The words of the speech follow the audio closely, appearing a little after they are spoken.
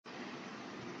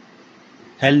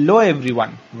Hello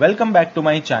everyone, welcome back to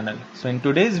my channel. So in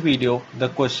today's video, the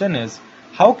question is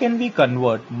how can we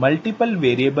convert multiple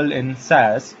variable in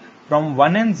SAS from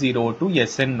 1 and 0 to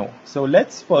yes and no. So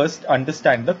let's first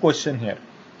understand the question here.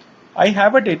 I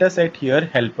have a data set here,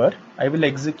 helper. I will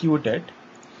execute it.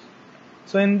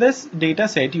 So in this data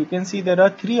set, you can see there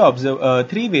are three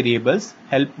variables,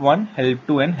 help1,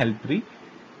 help2 and help3,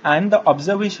 and the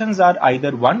observations are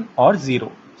either 1 or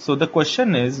 0. So the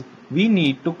question is, we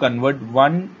need to convert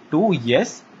 1 to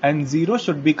yes and 0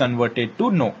 should be converted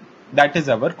to no. That is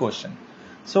our question.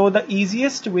 So the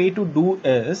easiest way to do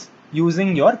is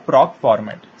using your proc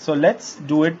format. So let's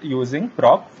do it using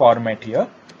proc format here.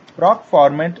 Proc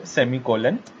format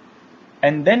semicolon,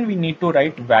 and then we need to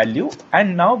write value,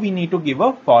 and now we need to give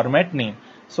a format name.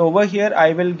 So over here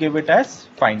I will give it as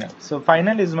final. So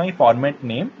final is my format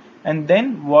name, and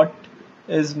then what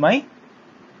is my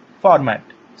format?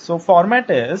 So format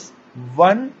is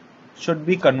 1 should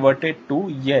be converted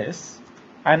to yes,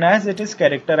 and as it is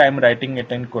character I am writing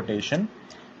it in quotation.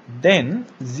 Then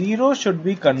 0 should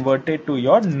be converted to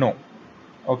your no.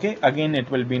 Okay, again it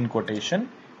will be in quotation,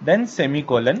 then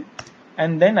semicolon,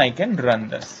 and then I can run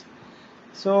this.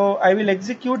 So I will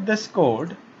execute this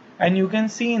code, and you can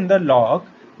see in the log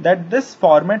that this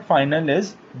format final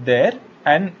is there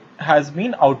and has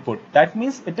been output. That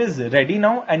means it is ready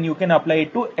now and you can apply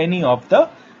it to any of the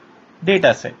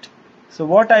data set. So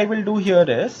what I will do here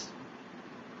is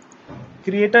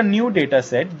create a new data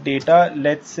set, data,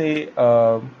 let's say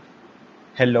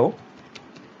hello,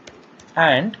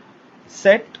 and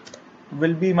set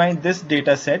will be my this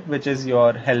data set, which is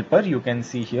your helper. You can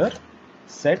see here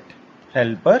set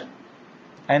helper,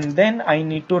 and then I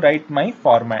need to write my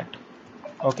format.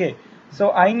 Okay,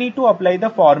 so I need to apply the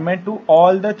format to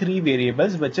all the three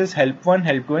variables, which is help1,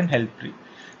 help2 and help3.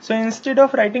 So instead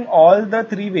of writing all the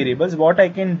three variables, what I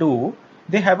can do,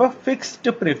 they have a fixed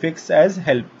prefix as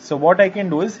help. So what I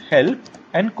can do is help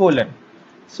and colon.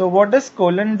 So what does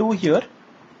colon do here?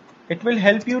 It will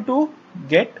help you to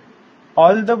get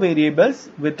all the variables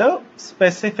with a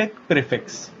specific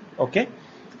prefix. Okay,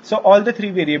 so all the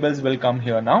three variables will come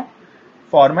here now.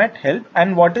 Format help,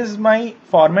 and what is my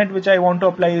format which I want to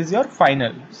apply is your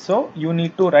final. So you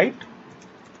need to write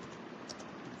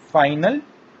final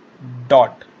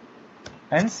dot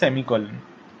and semicolon,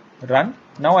 run.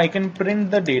 Now I can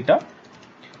print the data.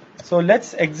 So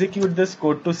let's execute this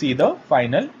code to see the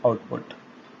final output.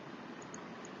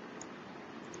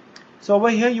 So over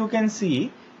here you can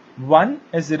see 1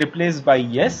 is replaced by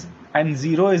yes and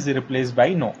 0 is replaced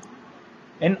by no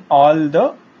in all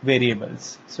the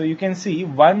variables. So you can see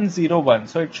 1 0 1,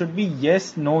 so it should be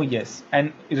yes no yes,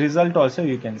 and result also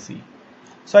you can see.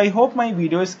 So I hope my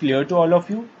video is clear to all of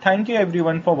you. Thank you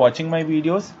everyone for watching my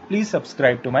videos. Please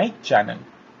subscribe to my channel.